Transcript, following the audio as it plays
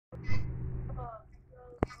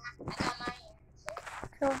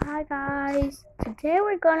So hi guys, today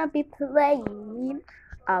we're gonna be playing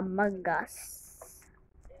Among Us.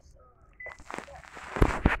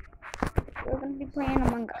 We're gonna be playing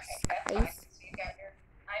Among Us, guys.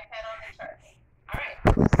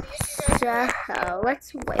 So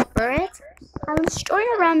let's wait for it. Let's join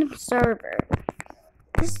a random server.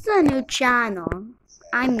 This is a new channel.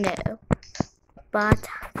 I'm new, but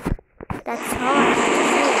that's all I have to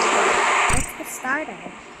say. Let's get started.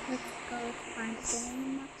 Let's go find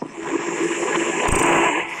game.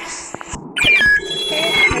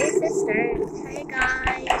 Hey sisters. Hey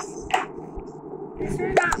guys. This is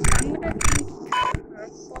not. I'm gonna change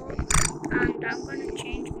purple, and I'm gonna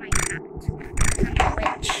change my hat. I'm a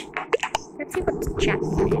witch. Let's see what the chat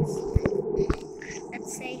says.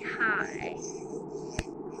 Let's say hi.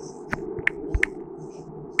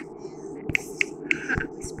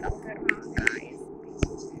 We spelled it wrong, guys.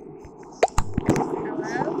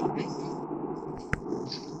 Hello.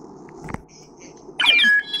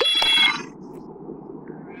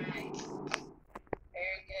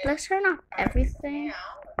 Let's turn off everything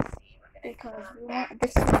because we want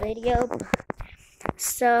this video.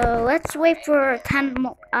 So let's wait for 10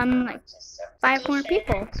 more, like 5 more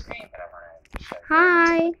people.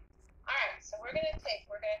 Hi. Alright, so we're gonna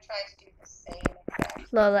try to do the same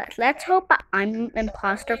exact. Let's hope I'm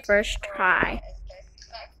imposter first try.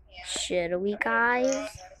 Should we,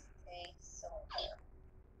 guys?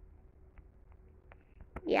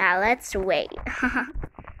 Yeah, let's wait.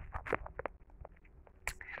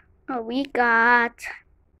 Oh, we got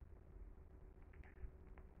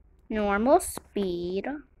normal speed.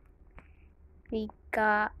 We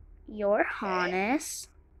got your harness.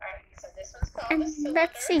 Alright, so this one's called And the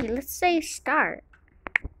cylinder. let's say start.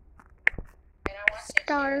 And I want you to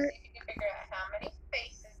Start. see if you can figure out how many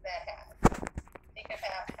faces that has. Think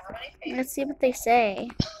about how many faces. Let's see what they say.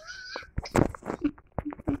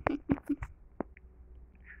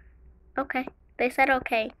 Okay, they said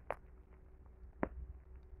okay.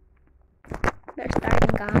 They're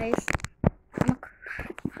starting, guys.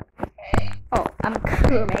 I'm a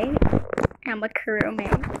crewmate. I'm a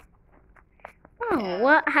crewmate. Oh,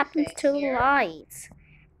 what happens to the lights?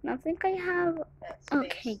 I think I have. That's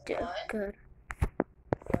Okay, face one. good.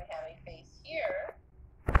 We have a face here.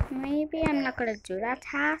 Maybe I'm not gonna do that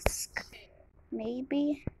task.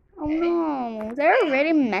 Maybe. Oh no, they're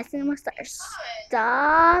already messing with our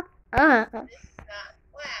stuff. This is not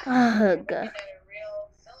flat. Ugh. Looking at a real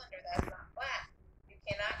cylinder that's not flat. You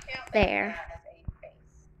cannot count There. that as a face.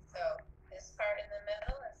 So this part in the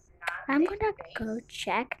middle is not I'm a gonna face. go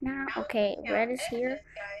check now. Now Okay, we count red is edges, here.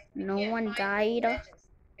 guys. No We can't one find died. edges,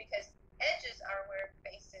 because edges are where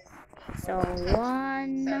faces meet. So When they touch.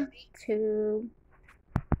 1, 2,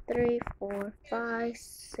 3, 4, 5,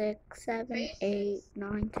 6, 7, 8,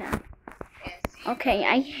 9, 10. Okay,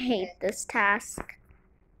 I hate this task.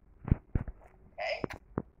 Okay.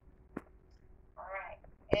 Alright.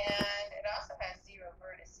 And it also has 0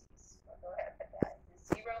 vertices. We'll go ahead and put that.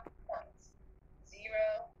 0 points. 0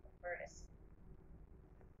 vertices.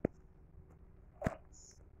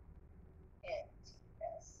 Points.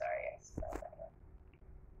 NTS. Sorry, I spelled that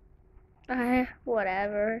wrong.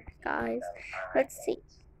 Whatever, guys. Let's see.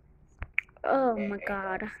 Oh my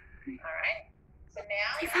god. Alright. So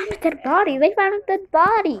now They found a dead body. They found a dead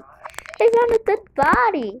body. They found a dead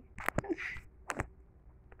body.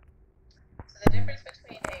 So the difference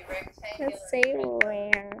between a rectangular Let's say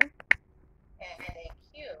where. and a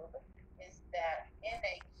cube is that in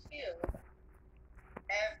a cube,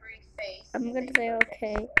 every face I'm gonna say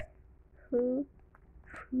okay. Who?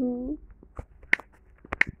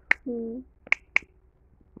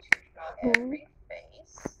 Every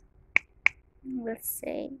face Let's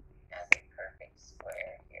see. has a perfect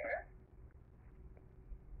square here.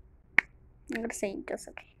 I'm gonna say just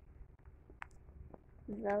okay.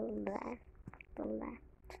 The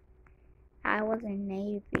left. I was in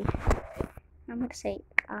Navy. I'm gonna say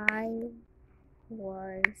I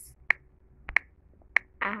was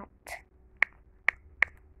at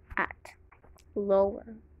lower.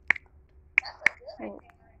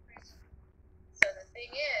 So the thing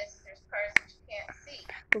is, there's parts that you can't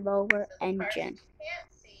see. Lower So the engine. parts that you can't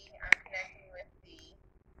see, I'm connecting with the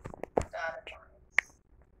dotted lines.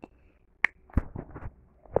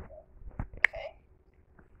 Okay.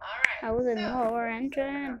 Alright. I was in lower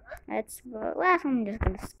engine. That's the last one. I'm just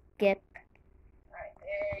gonna skip. Alright,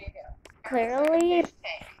 there you go. Clearly, Fish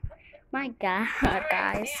tank. my God, Alright,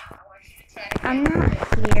 guys. now I want you to try to I'm count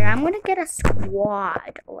not here. I'm gonna get a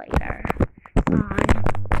squad later on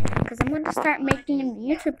because I'm gonna start making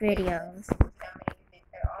YouTube videos. how many you think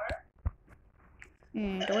there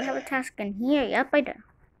are. Do I have a task in here? Yep, I do.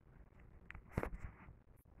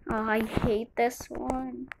 Oh, I hate this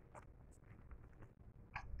one.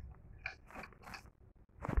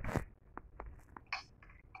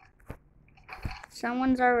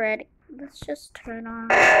 Someone's already. Let's just turn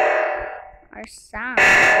on our sound.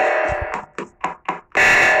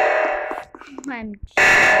 OMG.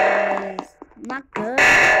 I'm not good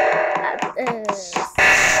at this.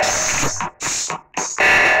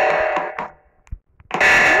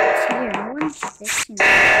 What's here? No one's fixing it.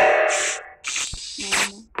 No.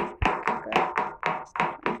 Good.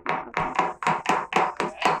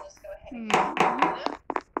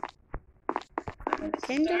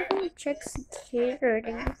 Can you check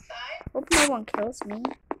security? Hope no one kills me.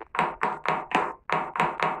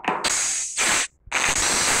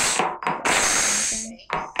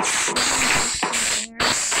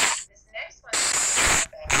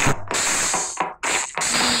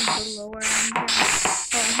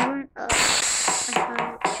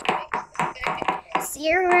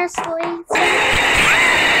 Seriously?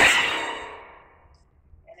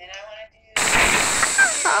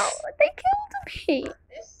 Oh, they killed me.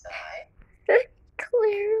 They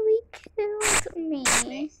clearly killed me.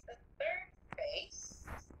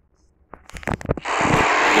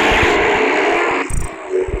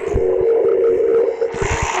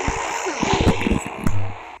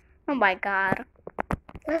 Oh my god.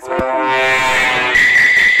 Let's make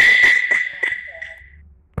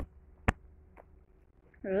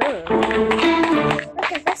Ooh.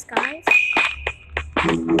 Look at this, guys.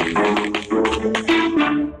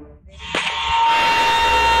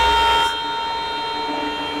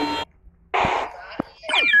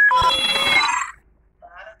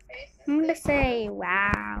 I'm gonna say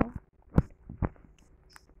wow.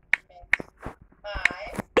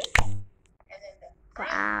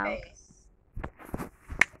 Wow.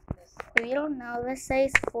 If you don't know, this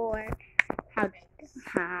says for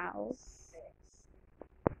how.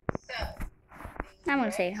 I'm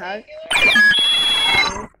gonna say hug.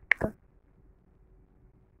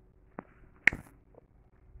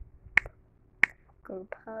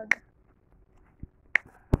 Group hug.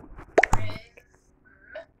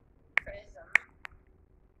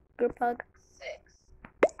 Group hug. 6.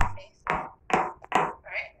 Alright,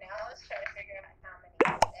 now let's try to figure out how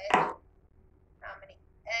many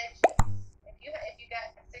edges. If you got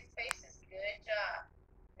 6 faces, good job.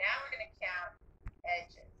 Now we're gonna count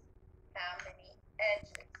edges. How many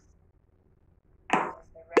edges does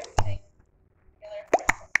the rectangular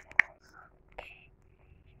prism have?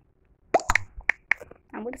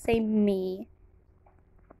 I'm gonna say me.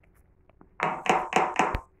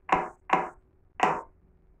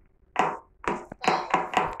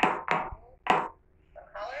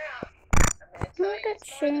 I'm gonna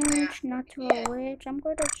change not to a witch. I'm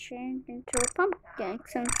gonna change into a pumpkin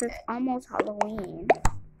since it's almost Halloween.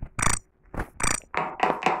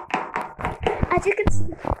 As you can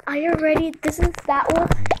see, this is that one.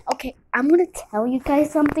 Okay, I'm gonna tell you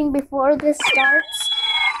guys something before this starts.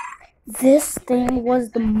 This thing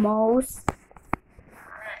was the most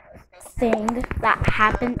thing that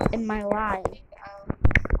happened in my life.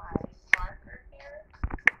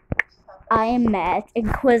 I met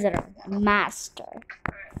Inquisitor Master.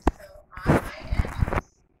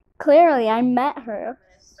 Clearly, I met her.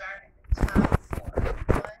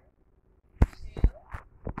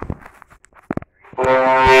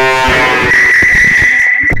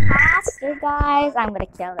 Imposter, guys. I'm gonna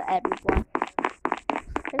kill everyone.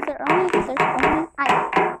 There's only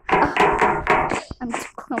I'm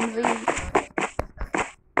too clumsy. 9, 10,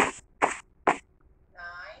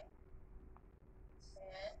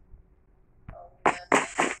 11,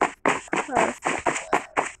 12.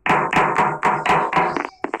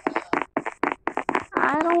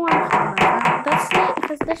 I don't want to kill myself. That's it,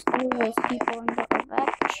 because there's always people in the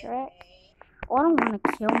electric. Oh, I don't want to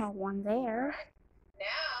kill no one there. Now,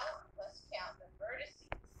 let's count the vertices.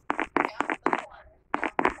 Count the corners.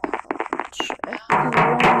 Sure, because the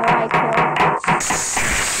one that I killed.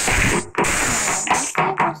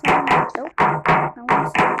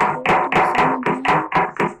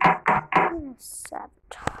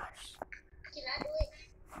 Sabotage. Can I do it?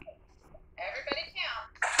 Everybody count.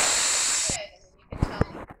 Good, and then you can tell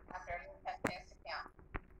me after everyone has a chance to count.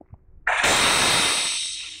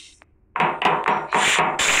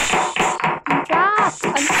 I'm trapped.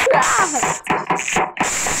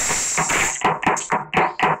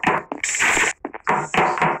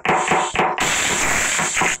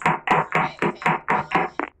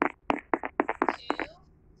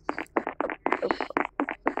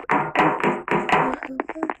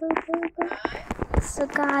 So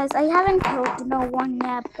guys, I haven't killed no one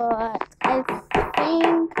yet, but I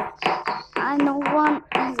think I know one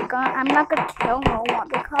is I'm not gonna kill no one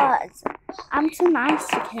because I'm too nice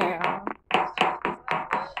to kill.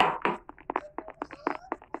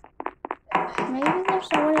 Maybe there's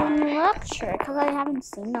someone in the lecture because I haven't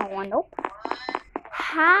seen no one. Nope.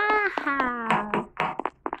 Ha ha.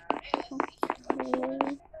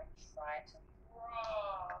 Okay.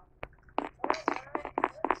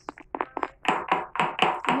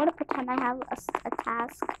 I'm gonna pretend I have a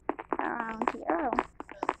task around here.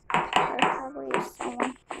 There's probably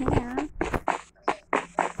someone here.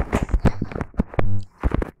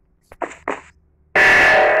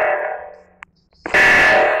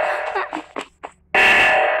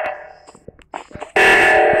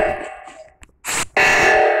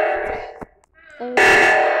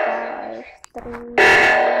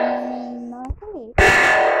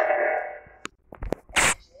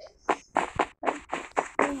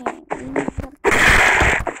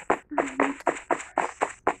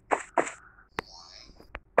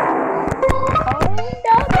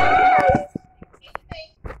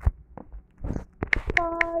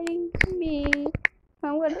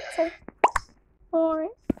 I'm gonna say, alright,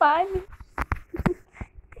 find me.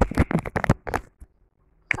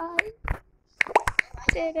 I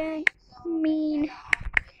didn't mean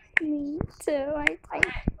me to. I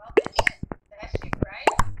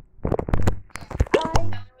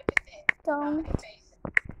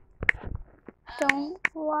don't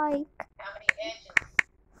like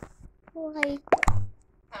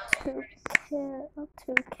to kill.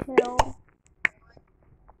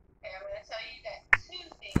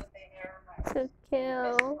 To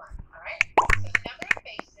kill.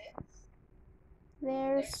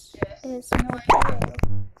 There's is no kill.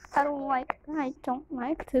 I don't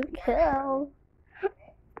like to kill.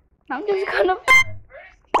 I'm just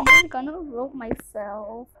gonna vote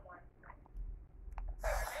myself.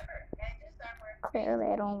 Clearly,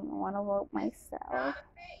 I don't want to vote myself.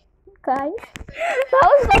 Guys, that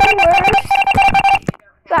was the worst.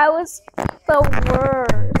 That was the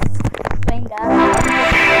worst thing that happened.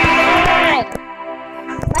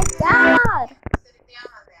 My God!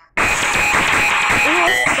 Who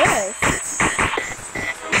was this?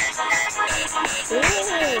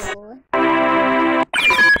 Ew.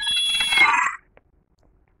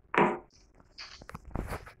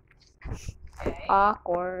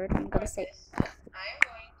 Awkward. I'm gonna say.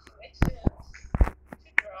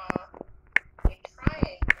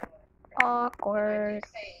 Awkward.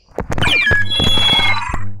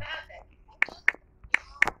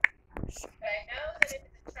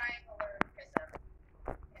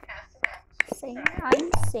 Say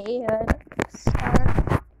I'm sad.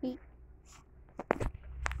 Sorry.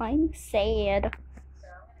 I'm sad.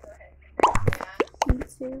 Me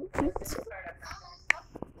too. Me too.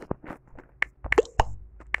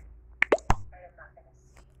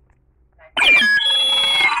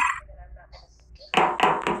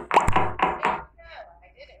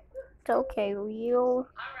 It's okay, we all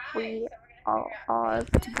are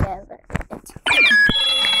together.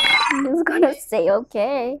 I'm just gonna say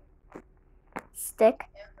okay. Stick.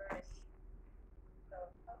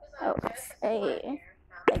 Okay,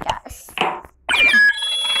 I guess.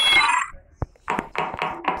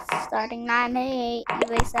 Starting 9-8,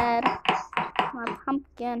 they said. My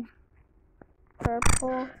pumpkin.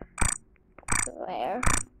 Purple. Where?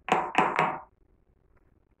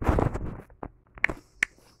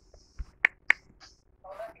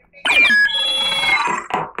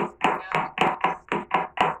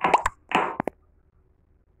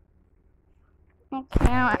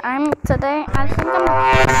 Okay, today, I think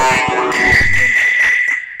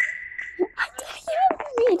I didn't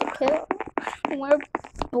even need to kill. We're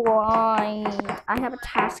blind. I have a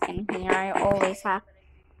task in here. I always have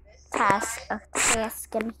a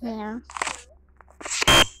task in here.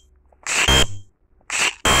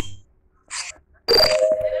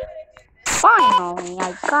 Finally,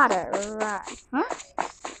 I got it right. Huh?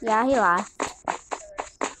 Yeah, he left.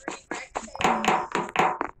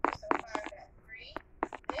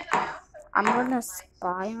 I'm gonna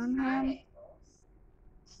spy on him.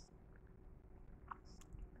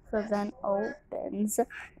 If the vent opens.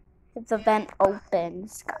 If the vent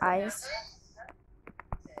opens, guys.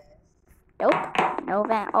 Nope, no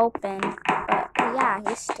vent open. But yeah,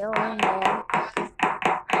 he's still in there.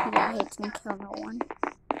 Yeah, he didn't kill no one.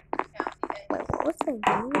 Wait, what was the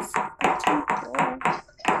use?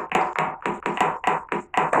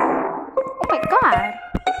 Oh my God!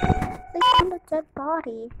 They found a dead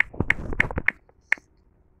body.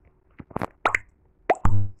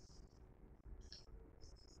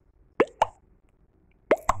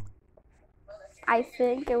 I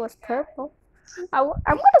think it was purple. I'm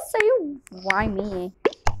gonna say, why me?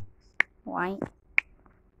 Why?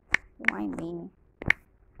 Why me?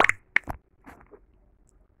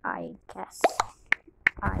 I guess.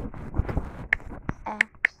 I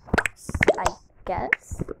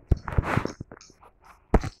guess.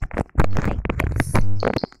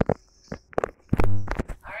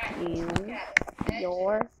 Alright, You, look at it.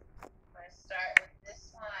 your, I'm going to start with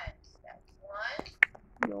this one. That's one.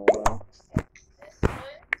 your, This one.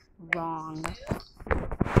 wrong. Two.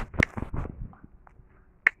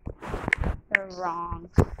 You're wrong.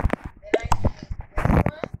 Then I do this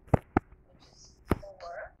one, which is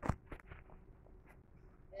four.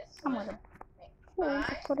 This I'm one gonna makes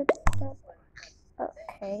five. put it up.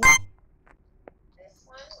 Okay. This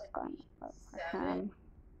one would Gonna be put 7.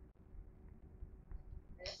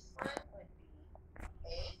 This one would be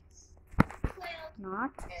 8.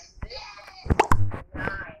 Not. And this is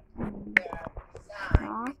 9. There are 9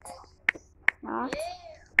 Not. edges. Not Good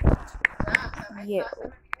job. I you. thought some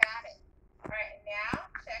of you had it. Alright, now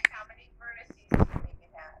check how many vertices you think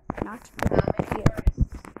it has. Not How many you. vertices?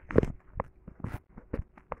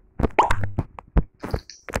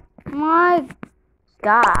 My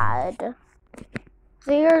God.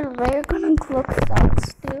 They're gonna look so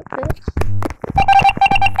stupid.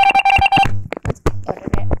 Let's put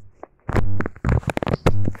it in.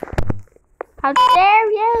 How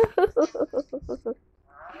dare you! Alright.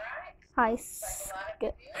 I Like a lot of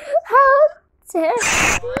you. How dare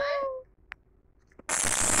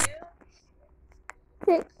you!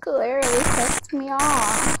 It clearly pissed me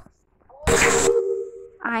off.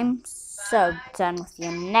 I'm so done with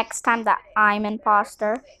you. Next time that I'm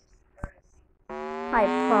imposter, I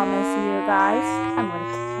promise you guys, I'm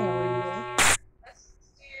gonna kill you. Let's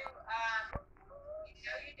do,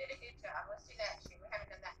 you did a good job. Let's do that tree. We haven't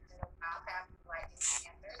done that in a while. Have lightning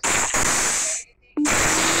candles. Ready to do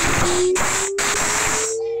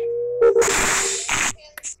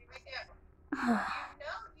Here we go.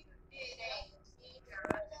 You did a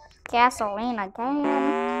Gasoline again.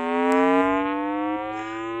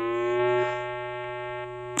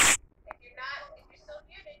 If you're still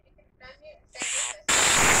muted, you can unmute and stay with us.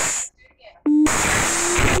 Let's do it again.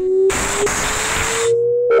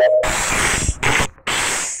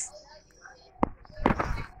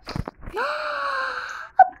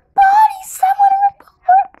 A body, someone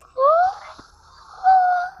report.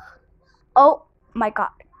 Oh my God.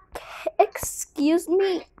 Excuse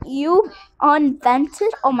me, you unvented?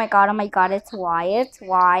 Oh my God, it's white.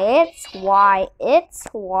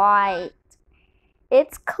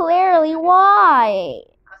 It's clearly white.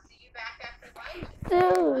 I'll see you back after lunch.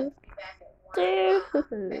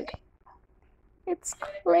 Dude. It's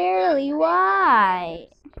clearly white.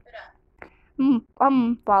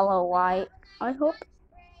 Follow white. I hope.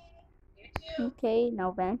 Okay,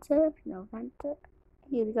 no venter.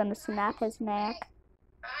 He's gonna snap his neck.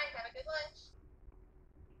 Bye, have a good lunch.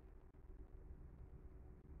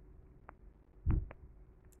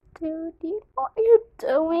 Dude, what are you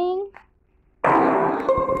doing?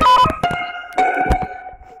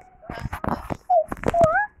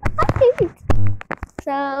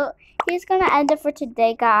 So, he's gonna end it for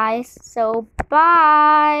today, guys. So,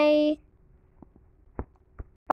 bye.